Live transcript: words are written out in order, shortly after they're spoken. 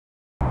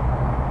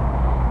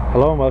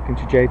Hello and welcome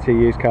to JT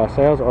Used Car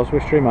Sales at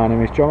Oswestry. My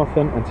name is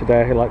Jonathan and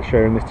today I'd like to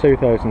show you this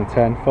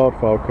 2010 Ford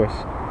Focus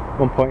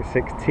 1.6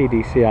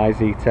 TDCi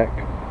Z-Tech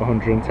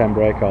 110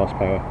 brake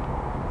horsepower.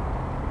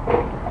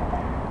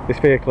 This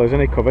vehicle has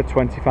only covered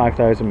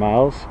 25,000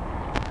 miles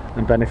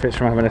and benefits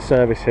from having a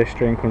service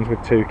history and comes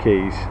with 2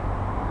 keys.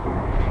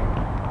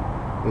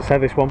 As I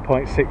said, this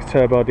 1.6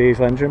 turbo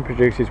diesel engine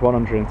produces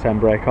 110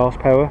 brake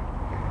horsepower,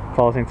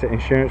 falls into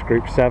insurance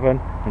group 7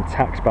 and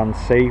tax band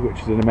C,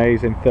 which is an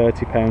amazing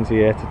 £30 a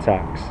year to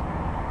tax.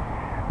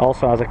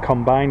 Also has a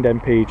combined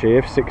MPG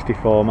of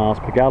 64 miles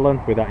per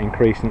gallon, with that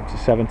increasing up to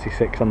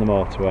 76 on the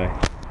motorway.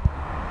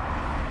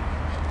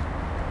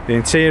 The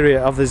interior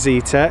of the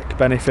Z-Tech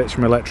benefits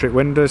from electric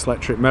windows,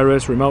 electric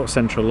mirrors, remote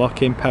central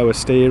locking, power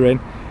steering,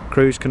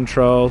 cruise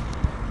control,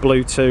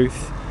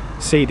 Bluetooth,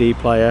 CD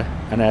player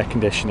and air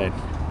conditioning.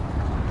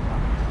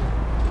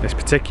 This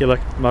particular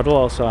model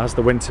also has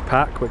the winter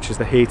pack, which is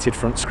the heated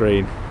front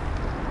screen.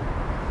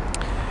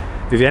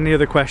 If you have any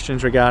other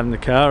questions regarding the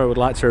car or would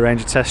like to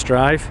arrange a test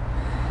drive,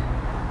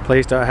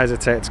 please don't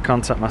hesitate to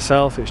contact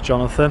myself. It's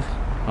Jonathan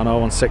on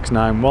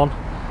 01691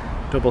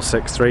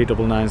 663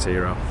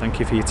 990. Thank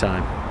you for your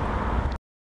time.